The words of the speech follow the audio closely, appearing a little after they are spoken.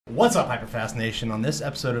What's up, Hyperfast Nation? On this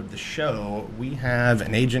episode of the show, we have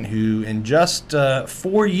an agent who, in just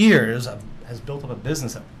 4 years, has built up a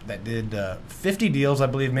business that did 50 deals, I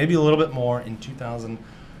believe, maybe a little bit more in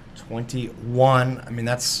 2021. I mean,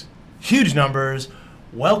 that's huge numbers.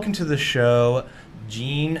 Welcome to the show,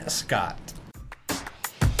 Jeanne Scott.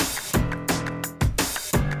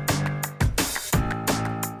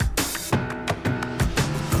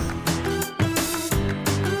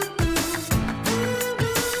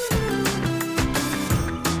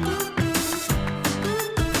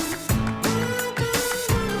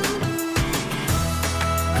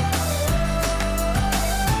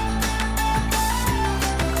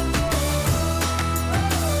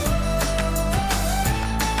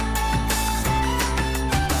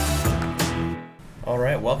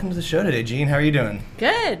 Welcome to the show today, Jeanne. How are you doing?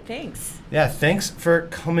 Good, thanks. Yeah, thanks for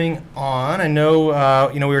coming on. I know,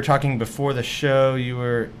 we were talking before the show. You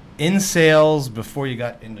were in sales before you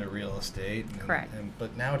got into real estate. Correct.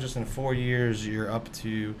 But now, just in 4 years, you're up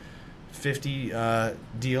to 50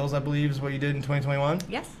 deals, I believe, is what you did in 2021.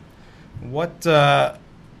 Yes. What's your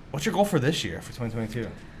goal for this year, for 2022?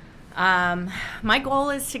 My goal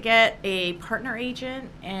is to get a partner agent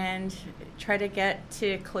and try to get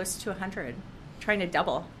to close to 100. Trying to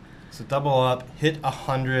double. So double up, hit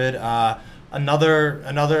 100.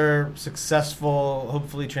 Another successful,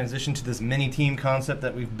 hopefully, transition to this mini team concept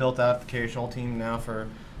that we've built out at the Keri Shull Team now for,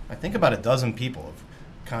 I think, about a dozen people have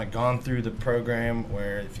kind of gone through the program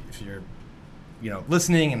where if you're,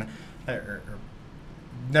 listening and or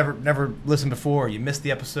never listened before, or you missed the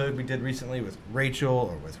episode we did recently with Rachel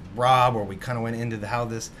or with Rob, where we kind of went into how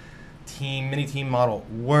this mini team model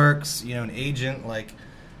works. An agent like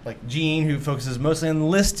Jeanne, who focuses mostly on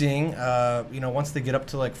listing, once they get up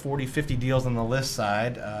to like 40, 50 deals on the list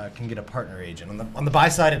side, can get a partner agent. On the buy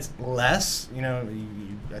side, it's less.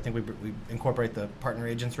 I think we incorporate the partner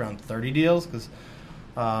agents around 30 deals because,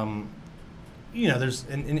 there's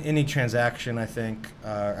in any transaction, I think,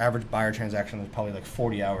 average buyer transaction, there's probably like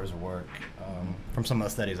 40 hours of work. From some of the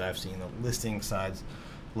studies I've seen, the listing side's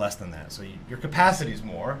less than that. So your capacity is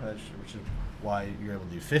more, which is why you're able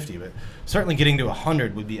to do 50, but certainly getting to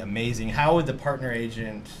 100 would be amazing. How would the partner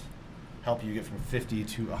agent help you get from 50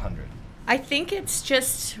 to 100? I think it's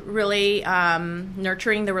just really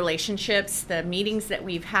nurturing the relationships, the meetings that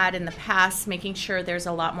we've had in the past, making sure there's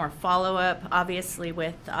a lot more follow-up. Obviously,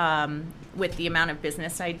 with the amount of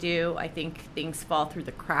business I do, I think things fall through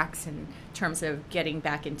the cracks in terms of getting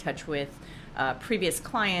back in touch with previous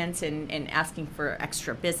clients and asking for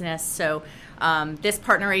extra business. So this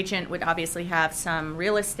partner agent would obviously have some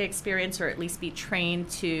real estate experience, or at least be trained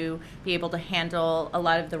to be able to handle a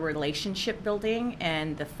lot of the relationship building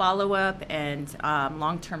and the follow-up and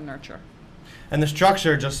long-term nurture. And the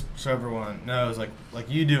structure, just so everyone knows, like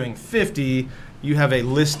you doing 50, you have a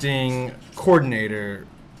listing coordinator.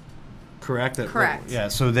 Correct? Correct. Yeah.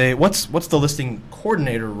 So what's the listing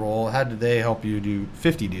coordinator role? How do they help you do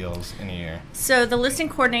 50 deals in a year? So the listing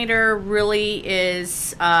coordinator really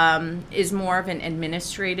is more of an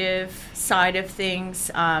administrative side of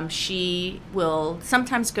things. She will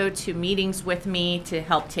sometimes go to meetings with me to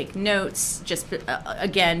help take notes. Just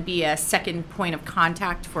again, be a second point of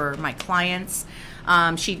contact for my clients.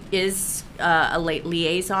 She is a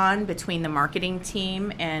liaison between the marketing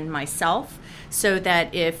team and myself, so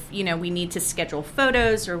that if we need to schedule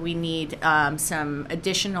photos or we need some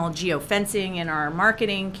additional geofencing in our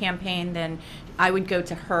marketing campaign, then I would go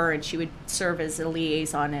to her and she would serve as a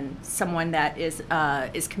liaison and someone that is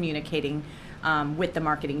communicating with the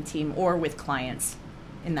marketing team or with clients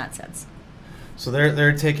in that sense. So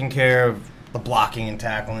they're taking care of the blocking and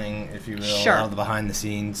tackling, if you will, Sure. A lot of the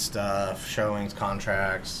behind-the-scenes stuff, showings,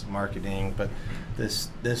 contracts, marketing. But this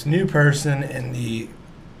new person in the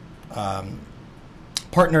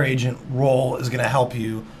partner agent role is going to help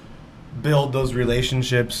you build those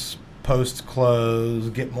relationships post-close,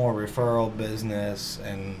 get more referral business,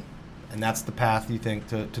 and that's the path you think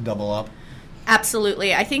to double up?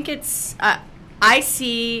 Absolutely. I think it's I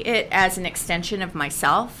see it as an extension of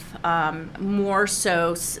myself, more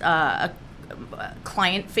so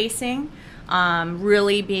client-facing,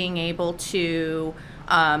 really being able to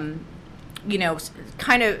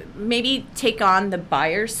kind of maybe take on the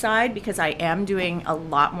buyer side, because I am doing a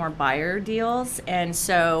lot more buyer deals. And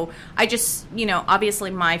so I just,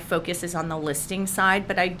 obviously my focus is on the listing side,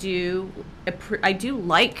 but I do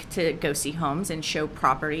like to go see homes and show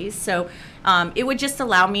properties. So it would just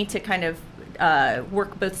allow me to kind of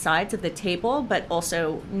work both sides of the table, but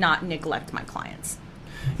also not neglect my clients.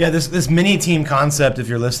 Yeah, this mini team concept, if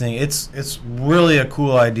you're listening, it's really a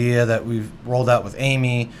cool idea that we've rolled out with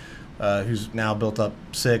Amy, who's now built up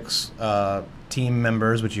 6 team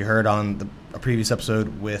members, which you heard on a previous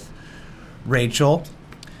episode with Rachel.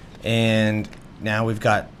 And now we've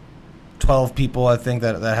got 12 people, I think,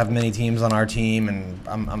 that have mini teams on our team, and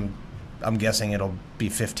I'm guessing it'll be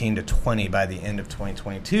 15 to 20 by the end of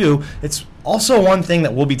 2022. It's also one thing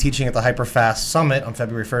that we'll be teaching at the Hyperfast Summit on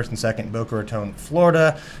February 1st and 2nd in Boca Raton,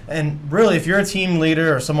 Florida. And really, if you're a team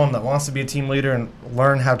leader or someone that wants to be a team leader and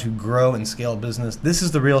learn how to grow and scale business, this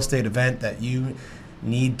is the real estate event that you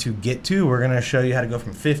need to get to. We're going to show you how to go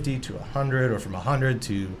from 50 to 100 or from 100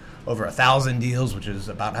 to over 1,000 deals, which is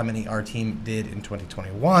about how many our team did in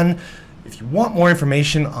 2021. If you want more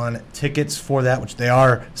information on tickets for that, which they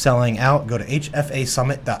are selling out, go to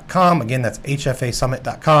hfasummit.com. Again, that's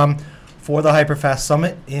hfasummit.com for the Hyperfast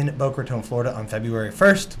Summit in Boca Raton, Florida on February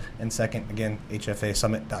 1st and 2nd. Again,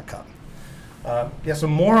 hfasummit.com. So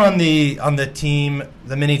more on the team,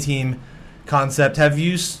 the mini team concept. Have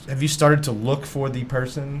you started to look for the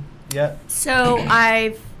person yet? So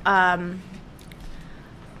I've at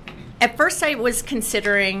first I was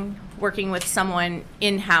considering working with someone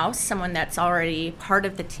in-house, someone that's already part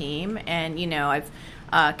of the team, and I've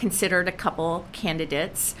considered a couple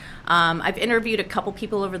candidates. I've interviewed a couple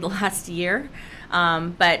people over the last year,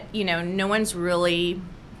 but no one's really,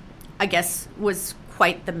 I guess, was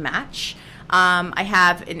quite the match. I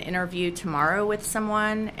have an interview tomorrow with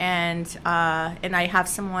someone, and I have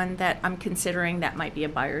someone that I'm considering that might be a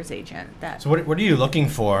buyer's agent. So what are you looking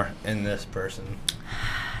for in this person?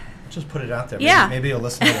 Just put it out there. Yeah. Maybe a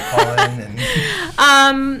listener will call in.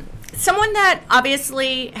 And someone that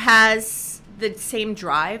obviously has the same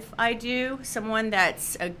drive I do. Someone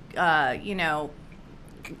that's a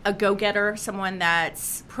go-getter. Someone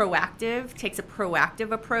that's proactive, takes a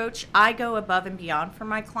proactive approach. I go above and beyond for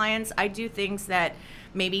my clients. I do things that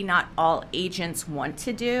maybe not all agents want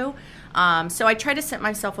to do. So I try to set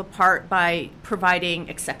myself apart by providing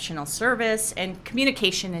exceptional service, and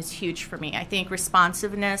communication is huge for me. I think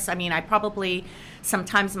responsiveness, I probably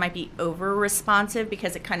sometimes might be over-responsive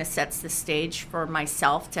because it kind of sets the stage for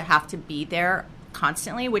myself to have to be there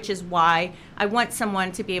constantly, which is why I want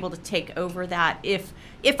someone to be able to take over that if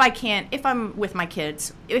I can, if I'm with my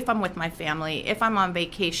kids, if I'm with my family, if I'm on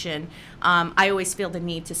vacation. I always feel the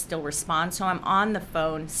need to still respond, so I'm on the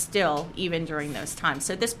phone still even during those times.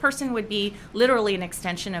 So this person would be literally an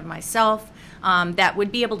extension of myself, that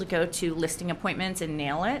would be able to go to listing appointments and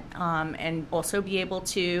nail it, and also be able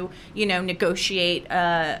to negotiate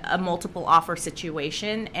a multiple offer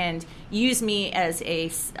situation and use me as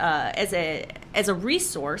a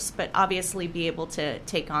resource, but obviously be able to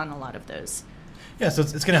take on a lot of those. Yeah, so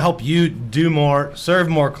it's going to help you do more, serve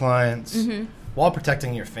more clients, while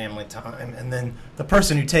protecting your family time. And then the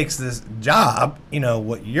person who takes this job,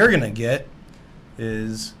 what you're going to get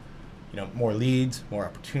is, more leads, more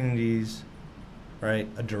opportunities, right?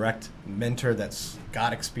 A direct mentor that's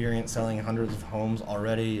got experience selling hundreds of homes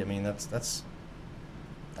already. That's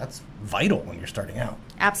vital when you're starting out.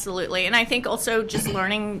 Absolutely. And I think also just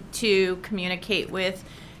learning to communicate with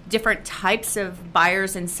different types of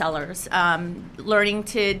buyers and sellers, learning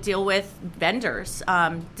to deal with vendors,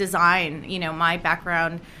 design. My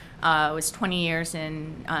background was 20 years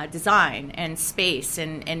in design and space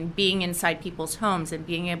and being inside people's homes and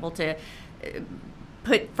being able to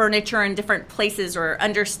put furniture in different places or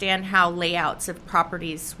understand how layouts of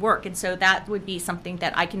properties work. And so that would be something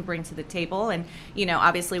that I can bring to the table. And,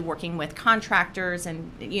 obviously working with contractors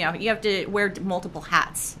and, you have to wear multiple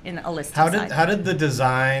hats in a listing side. How did the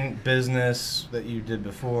design business that you did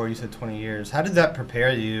before, you said 20 years, how did that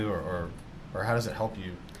prepare you or how does it help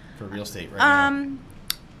you for real estate right now?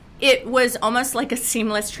 It was almost like a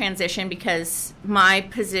seamless transition because my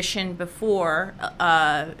position before,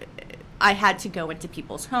 I had to go into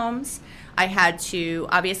people's homes. I had to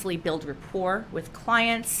obviously build rapport with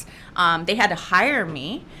clients. They had to hire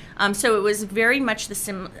me. So it was very much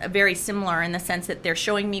very similar in the sense that they're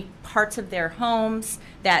showing me parts of their homes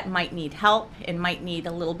that might need help and might need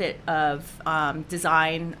a little bit of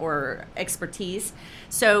design or expertise.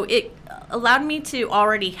 So it allowed me to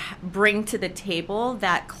already bring to the table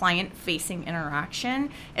that client-facing interaction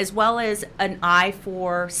as well as an eye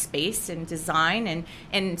for space and design.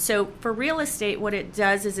 And so for real estate, what it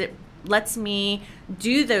does is it lets me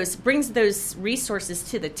brings those resources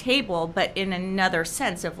to the table, but in another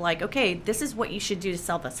sense of like, okay, this is what you should do to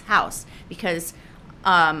sell this house. Because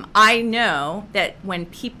I know that when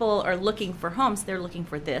people are looking for homes, they're looking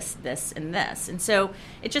for this, this, and this. And so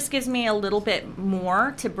it just gives me a little bit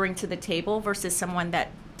more to bring to the table versus someone that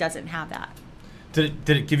doesn't have that. Did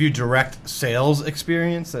it give you direct sales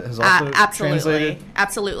experience that has also translated?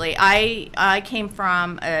 Absolutely. I came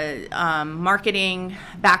from a marketing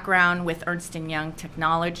background with Ernst & Young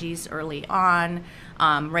Technologies early on.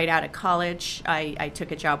 Right out of college, I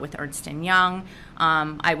took a job with Ernst & Young.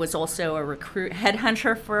 I was also a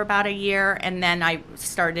headhunter for about a year, and then I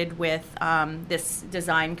started with this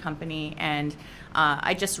design company, and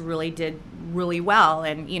I just really did really well.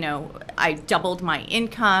 And, I doubled my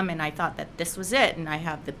income, and I thought that this was it, and I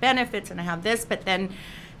have the benefits, and I have this, but then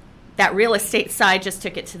that real estate side just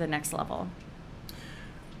took it to the next level.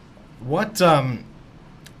 What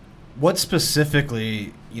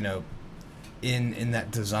specifically, in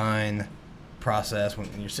that design process, when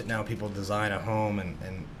you're sitting down with people to design a home,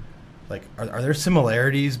 and like, are there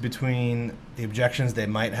similarities between the objections they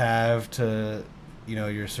might have to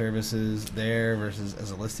your services there versus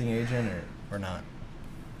as a listing agent, or not?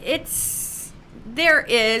 There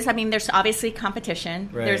is. I mean, there's obviously competition.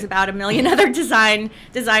 Right. There's about 1 million other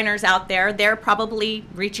designers out there. They're probably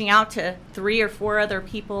reaching out to 3 or 4 other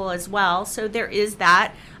people as well. So there is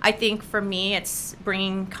that. I think for me, it's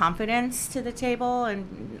bringing confidence to the table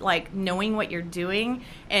and like knowing what you're doing,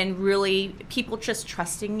 and really people just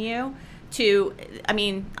trusting you.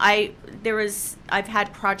 I've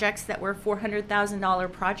had projects that were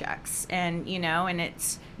 $400,000 projects, and and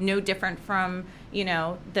it's no different from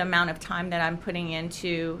the amount of time that I'm putting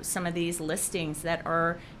into some of these listings that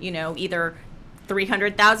are either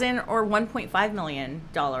 $300,000 or $1.5 million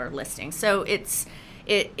listings. So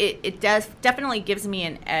it does definitely gives me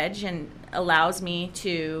an edge and allows me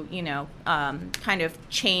to kind of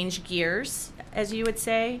change gears, as you would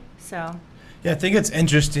say. So. Yeah, I think it's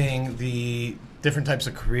interesting, the different types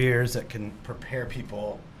of careers that can prepare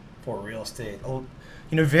people for real estate.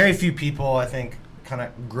 Very few people, I think, kind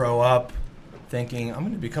of grow up thinking, I'm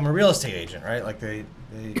going to become a real estate agent, right? Like they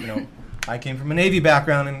I came from a Navy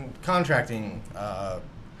background in contracting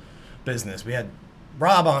business. We had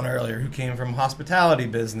Rob on earlier, who came from hospitality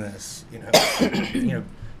business.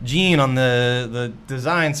 Jeanne on the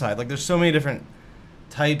design side. Like, there's so many different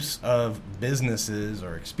types of businesses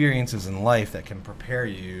or experiences in life that can prepare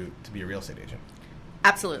you to be a real estate agent.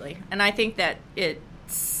 Absolutely. And I think that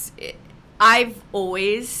I've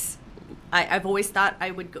always thought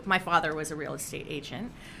I would go. My father was a real estate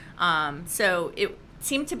agent. So it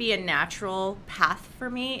seemed to be a natural path for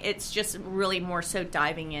me. It's just really more so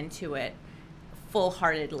diving into it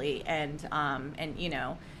full-heartedly and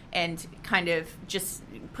kind of just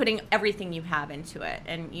putting everything you have into it,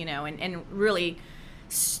 and really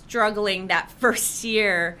struggling that first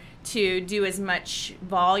year to do as much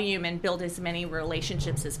volume and build as many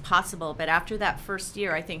relationships as possible. But after that first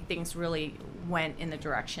year, I think things really went in the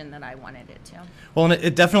direction that I wanted it to. Well, and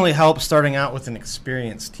it definitely helps starting out with an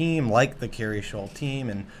experienced team like the Keri Shull team.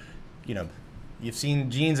 And, you've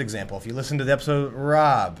seen Jeanne's example. If you listen to the episode,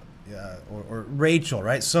 Rob or Rachel,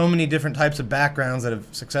 right? So many different types of backgrounds that have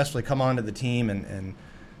successfully come onto the team and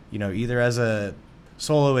either as a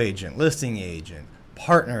solo agent, listing agent,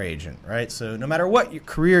 partner agent, right? So no matter what your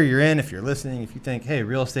career you're in, if you're listening, if you think, hey,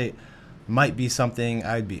 real estate might be something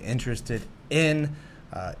I'd be interested in,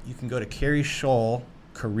 you can go to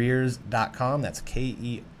kerishullcareers.com. That's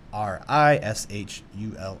KERISHULL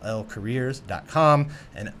careers.com,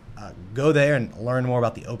 and go there and learn more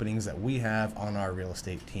about the openings that we have on our real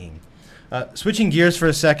estate team. Switching gears for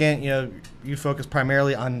a second, you focus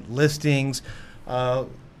primarily on listings.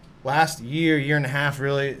 Last year and a half,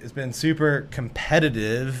 really, it's been super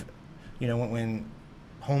competitive, when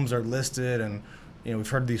homes are listed, and, we've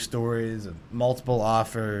heard these stories of multiple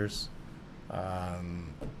offers,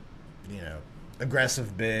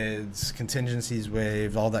 aggressive bids, contingencies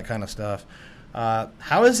waived, all that kind of stuff.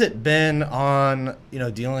 How has it been on,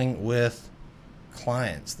 dealing with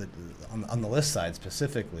clients that on the list side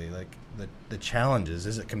specifically, like the challenges?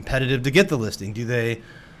 Is it competitive to get the listing? Do they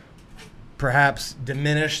perhaps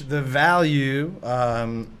diminish the value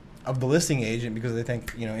of the listing agent because they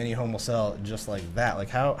think any home will sell just like that? Like,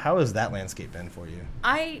 how has that landscape been for you?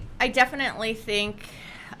 I definitely think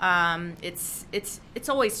it's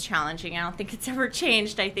always challenging. I don't think it's ever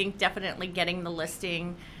changed. I think definitely getting the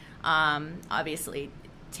listing obviously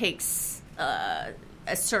takes a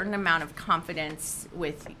certain amount of confidence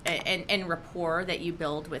with and rapport that you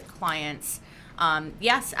build with clients.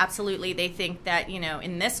 Yes, absolutely. They think that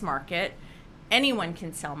in this market, anyone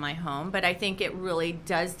can sell my home, but I think it really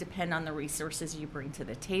does depend on the resources you bring to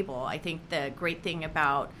the table. I think the great thing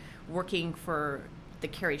about working for the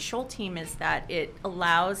Keri Shull team is that it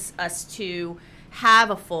allows us to have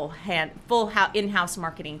a full in-house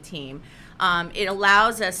marketing team. It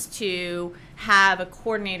allows us to have a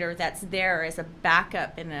coordinator that's there as a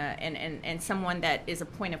backup and someone that is a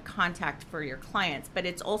point of contact for your clients. But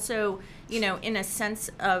it's also, in a sense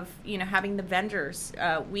of, having the vendors.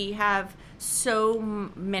 We have so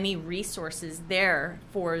many resources there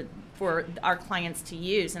for our clients to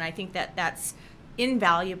use. And I think that that's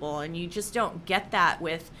invaluable. And you just don't get that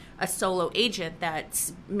with a solo agent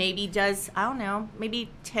that maybe does, maybe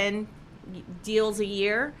 10 deals a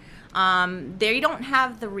year. They don't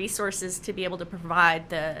have the resources to be able to provide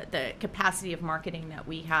the capacity of marketing that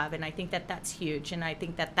we have, and I think that that's huge, and I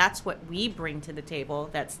think that that's what we bring to the table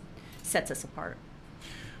that sets us apart.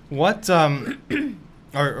 What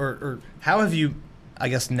or how have you, I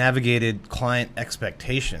guess, navigated client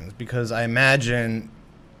expectations? Because I imagine,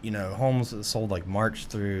 homes sold like March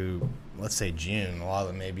through, let's say, June, a lot of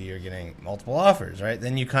them maybe you're getting multiple offers, right?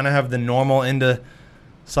 Then you kind of have the normal into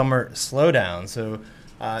summer slowdown, so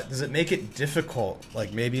does it make it difficult?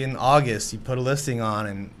 Like maybe in August you put a listing on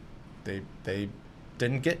and they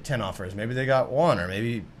didn't get 10 offers. Maybe they got one or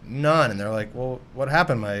maybe none. And they're like, well, what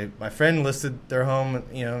happened? My friend listed their home,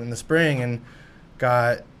 in the spring and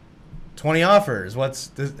got 20 offers.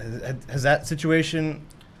 Has that situation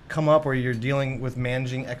come up where you're dealing with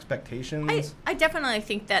managing expectations? I definitely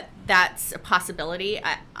think that that's a possibility.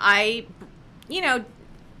 I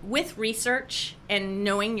with research and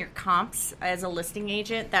knowing your comps as a listing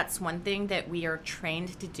agent, that's one thing that we are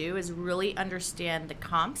trained to do, is really understand the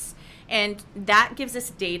comps. And that gives us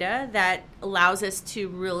data that allows us to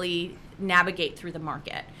really navigate through the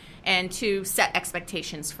market and to set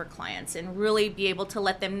expectations for clients and really be able to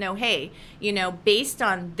let them know, hey, based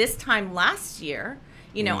on this time last year,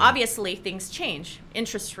 obviously things change.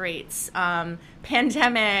 Interest rates,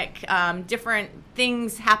 pandemic, different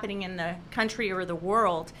things happening in the country or the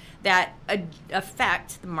world that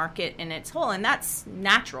affect the market in its whole. And that's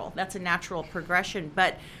natural. That's a natural progression.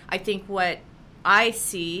 But I think what I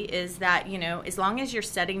see is that, as long as you're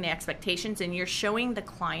setting the expectations and you're showing the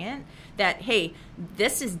client that, hey,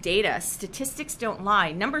 this is data. Statistics don't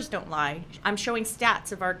lie. Numbers don't lie. I'm showing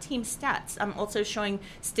stats of our team stats. I'm also showing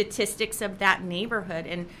statistics of that neighborhood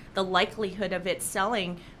and the likelihood of it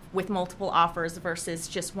selling with multiple offers versus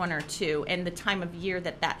just one or two, and the time of year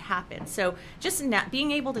that happens. So just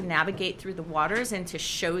being able to navigate through the waters and to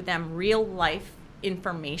show them real life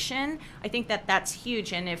information, I think that that's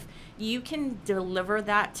huge. And if you can deliver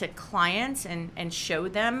that to clients and show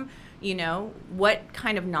them, what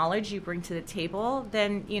kind of knowledge you bring to the table,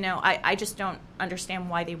 then, I just don't understand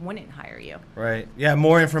why they wouldn't hire you. Right. Yeah,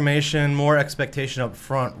 more information, more expectation up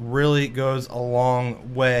front really goes a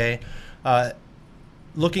long way.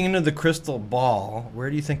 Looking into the crystal ball, where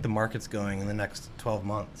do you think the market's going in the next 12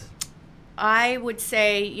 months? I would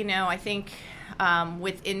say, I think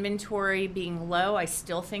with inventory being low, I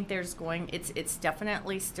still think it's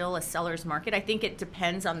definitely still a seller's market. I think it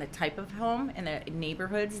depends on the type of home and the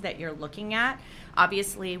neighborhoods that you're looking at.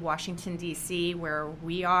 Obviously, Washington, D.C., where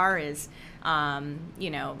we are, is,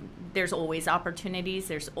 there's always opportunities.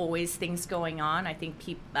 There's always things going on. I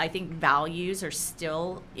think values are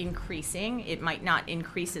still increasing. It might not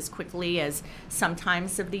increase as quickly as some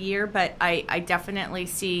times of the year, but I definitely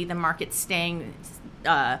see the market staying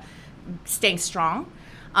strong.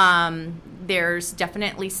 There's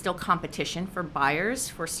definitely still competition for buyers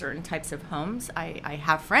for certain types of homes. I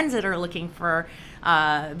have friends that are looking for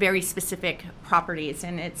very specific properties,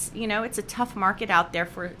 and it's a tough market out there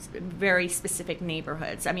for very specific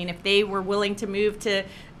neighborhoods. I mean, if they were willing to move to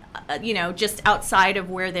just outside of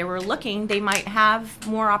where they were looking, they might have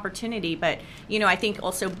more opportunity. But, I think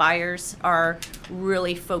also buyers are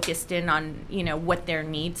really focused in on, what their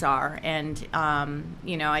needs are. And,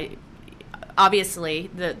 obviously,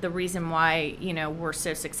 the reason why, we're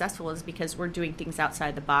so successful is because we're doing things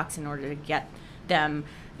outside the box in order to get them,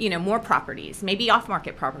 more properties, maybe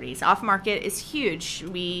off-market properties. Off-market is huge.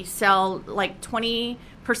 We sell like 20%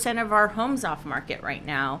 of our homes off-market right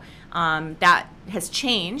now. That has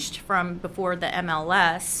changed from before the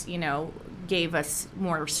MLS, gave us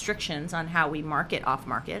more restrictions on how we market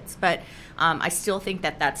off-markets. But I still think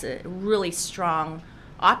that that's a really strong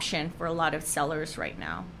option for a lot of sellers right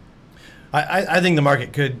now. I think the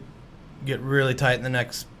market could get really tight in the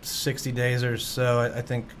next 60 days or so. I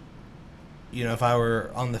think, if I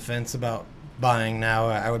were on the fence about buying now,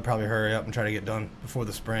 I would probably hurry up and try to get done before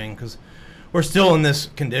the spring, because we're still in this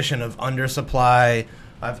condition of undersupply.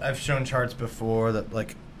 I've shown charts before that,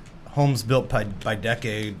 like, homes built by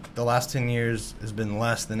decade, the last 10 years has been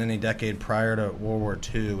less than any decade prior to World War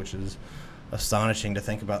II, which is astonishing to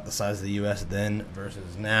think about the size of the U.S. then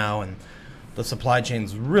versus now. And the supply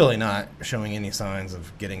chain's really not showing any signs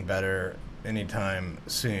of getting better anytime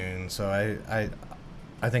soon. So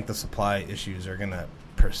I think the supply issues are going to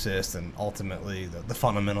persist, and ultimately the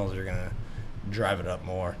fundamentals are going to drive it up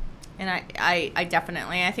more. And I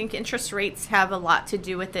definitely, I think interest rates have a lot to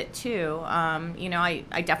do with it too.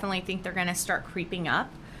 I definitely think they're going to start creeping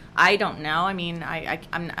up. I don't know. I mean,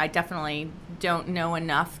 I definitely don't know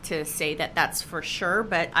enough to say that that's for sure,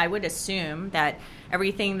 but I would assume that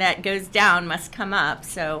everything that goes down must come up.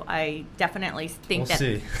 So I definitely think we'll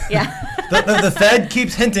see. Yeah. the Fed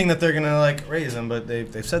keeps hinting that they're going to raise them, but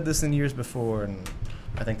they've said this in years before, and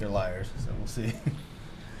I think they're liars. So we'll see.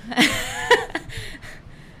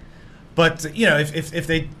 But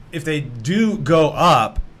if they do go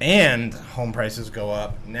up and home prices go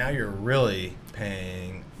up, now you're really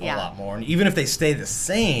paying a lot more. And even if they stay the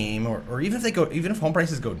same, or even if home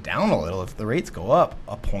prices go down a little, if the rates go up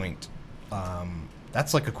a point,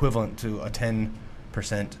 that's equivalent to a 10%,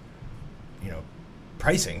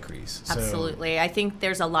 price increase. Absolutely. I think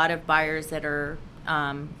there's a lot of buyers that are,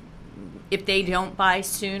 if they don't buy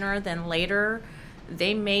sooner than later,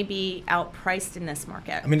 they may be outpriced in this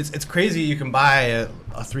market. I mean, it's crazy. You can buy a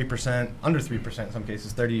 3%, under 3% in some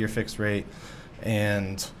cases, 30-year fixed rate,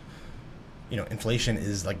 and inflation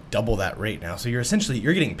is double that rate now. So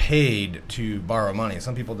you're getting paid to borrow money.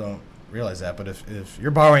 Some people don't realize that, but if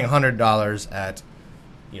you're borrowing $100 at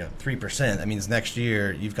 3%, that means next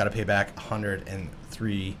year you've got to pay back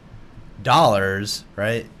 $103,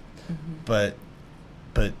 right? Mm-hmm.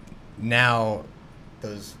 But now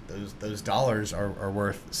those dollars are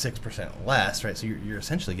worth 6% less, right? So you're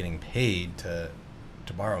essentially getting paid to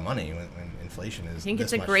borrow money when inflation is. I think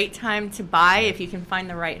it's a great time to buy if you can find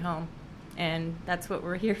the right home, and that's what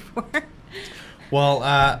we're here for. Well,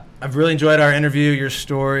 I've really enjoyed our interview, your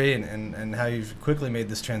story, and how you've quickly made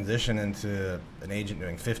this transition into an agent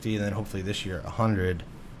doing 50, and then hopefully this year 100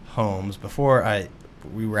 homes. Before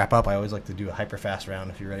we wrap up, I always like to do a hyper fast round.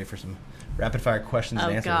 If you're ready for some rapid fire questions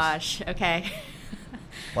and answers. Oh gosh, okay.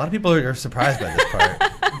 A lot of people are surprised by this part.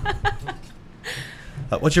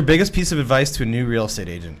 What's your biggest piece of advice to a new real estate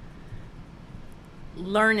agent?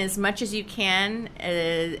 Learn as much as you can,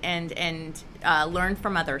 and learn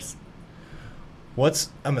from others. What's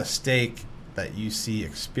a mistake that you see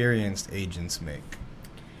experienced agents make?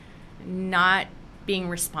 Not being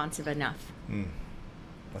responsive enough.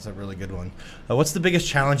 That's a really good one. What's the biggest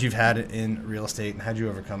challenge you've had in real estate, and how'd you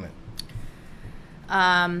overcome it?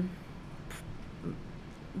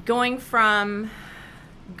 Going from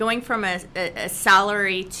a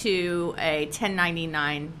salary to a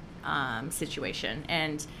 1099 situation,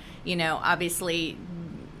 and obviously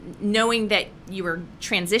knowing that you were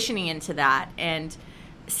transitioning into that and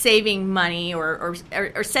saving money or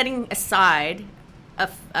setting aside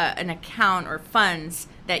an account or funds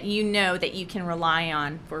that that you can rely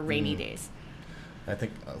on for rainy days. I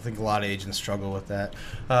think a lot of agents struggle with that.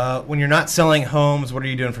 When you're not selling homes, what are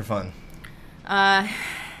you doing for fun?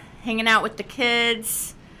 Hanging out with the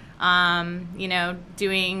kids,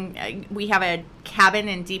 doing, we have a cabin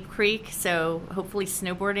in Deep Creek, so hopefully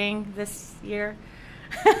snowboarding this year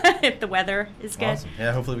if the weather is good. Awesome.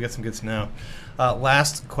 Yeah, hopefully we get some good snow.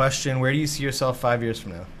 Last question, where do you see yourself 5 years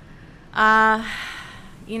from now? I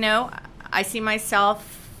see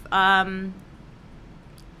myself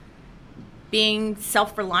being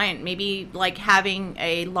self-reliant, maybe having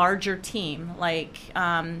a larger team,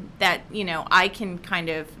 that, I can kind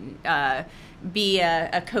of be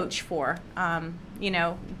a coach for,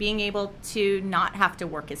 being able to not have to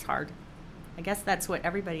work as hard. I guess that's what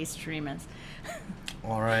everybody's dream is.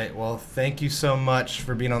 All right. Well, thank you so much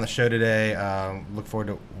for being on the show today. Look forward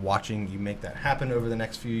to watching you make that happen over the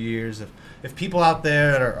next few years. If people out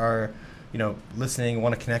there that are listening,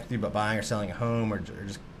 want to connect with you about buying or selling a home, or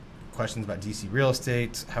just questions about DC real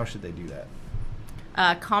estate, how should they do that?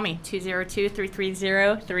 Call me,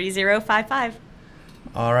 202-330-3055.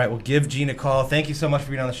 All right. Well, give Jeanne a call. Thank you so much for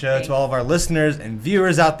being on the show. Thanks. To all of our listeners and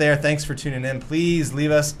viewers out there, thanks for tuning in. Please leave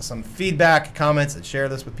us some feedback, comments, and share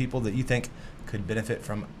this with people that you think could benefit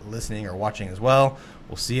from listening or watching as well.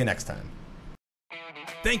 We'll see you next time.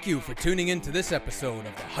 Thank you for tuning in to this episode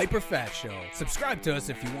of the Hyperfast Show. Subscribe to us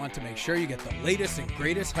if you want to make sure you get the latest and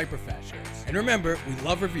greatest Hyperfast shows. And remember, we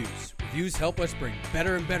love reviews. Reviews help us bring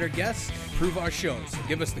better and better guests and improve our shows. So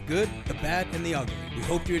give us the good, the bad, and the ugly. We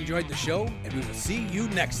hope you enjoyed the show, and we will see you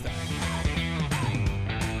next time.